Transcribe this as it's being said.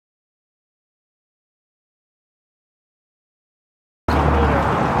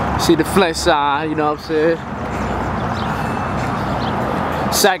See the Flint sign, you know what I'm saying?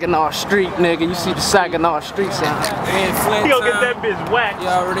 Saginaw Street, nigga. You see the Saginaw Street sign. In Flint, He gonna get that bitch whacked. You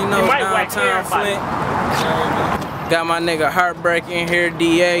already know downtown Flint. Got my nigga Heartbreak in here,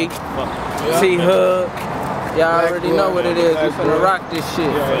 DA, T-Hug. Y'all already know what it is. We finna rock this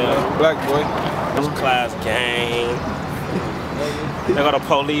shit. Yeah. Black boy. Class gang. They got the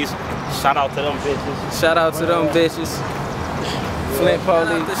police. Shout out to them bitches. Shout out to them bitches. Flint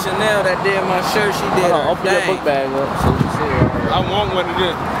police. The Chanel that did my shirt, she did. Open your book bag up so you can see it. I want one of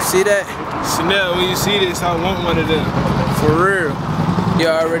them. See that? Chanel, when you see this, I want one of them. For real. You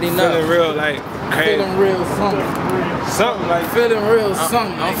already know. Feeling real like crazy. Feeling real something. Something like Feeling real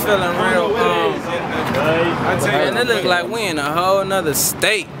something. I'm feeling real. I tell you. Man, it look like we in a whole nother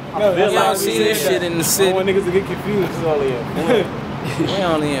state. No, You don't see this shit in the I city. want niggas to get confused. We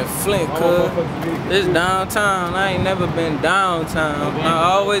only in Flint, cuz. This downtown. I ain't never been downtown. I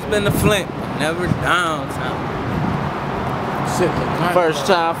always been to Flint, never downtown. First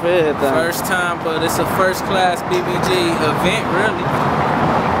time for everything. First time, but it's a first class BBG event, really.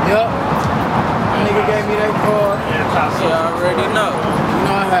 Yup. Nigga gave me that card. You already know. You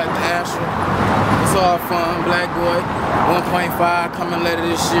know I had the Asher. It's all fun. Black boy. 1.5 coming later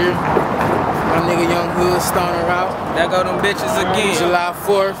this year. My nigga Young Hood Stoner out. There go them bitches again. July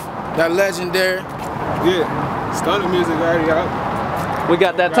 4th. That legendary. Yeah. Stoner music already out. We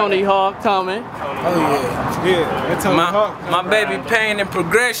got that Tony Hawk coming. Oh yeah. Yeah. That's Tony Hawk. My baby Pain and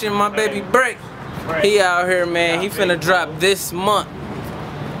Progression, my baby Break. He out here, man. He finna drop this month.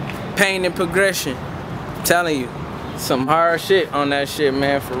 Pain and Progression. I'm telling you. Some hard shit on that shit,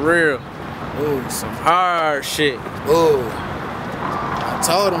 man, for real. Ooh, some hard shit. Ooh. I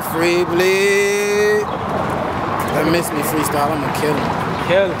told him free bleed. That miss me freestyle, I'ma kill him.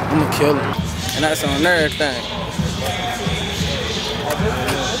 Kill him. I'ma kill him. And that's on everything.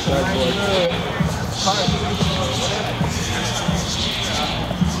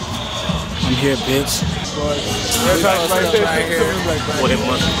 I'm here, bitch. Right here. What it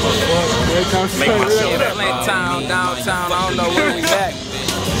must make myself that Flint town, downtown, I don't know where we at.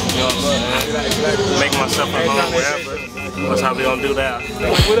 make myself at home wherever. That's how we gonna do that.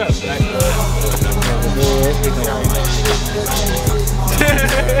 What up?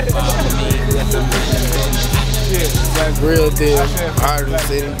 Real deal. Heart of the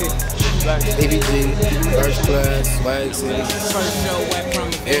city. BBG, first class, swag city.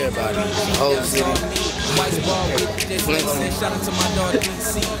 Everybody. Whole city. Flint.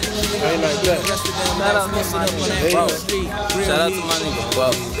 Ain't like that. Shout out to my nigga Bo. Shout out to my nigga Bo.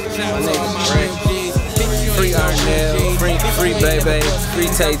 My nigga Frank. Free Arnell, free Baby, free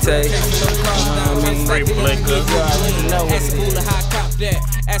Tay Tay. You know what I mean? Free Blinker. Ask the cooler how I cop that.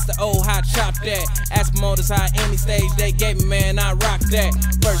 Ask the old how I chop that. Ask promoters how any stage they gave me, man, I rock that.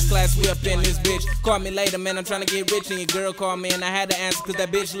 First class, we up in this bitch. Call me later, man, I'm trying to get rich. And your girl called me and I had to answer, cause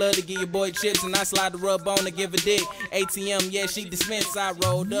that bitch love to give your boy chips. And I slide the rub on to give a dick. ATM, yeah, she dismissed. I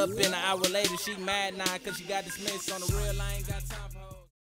rolled up and an hour later, she mad now, cause she got dismissed. On the real, I ain't got time.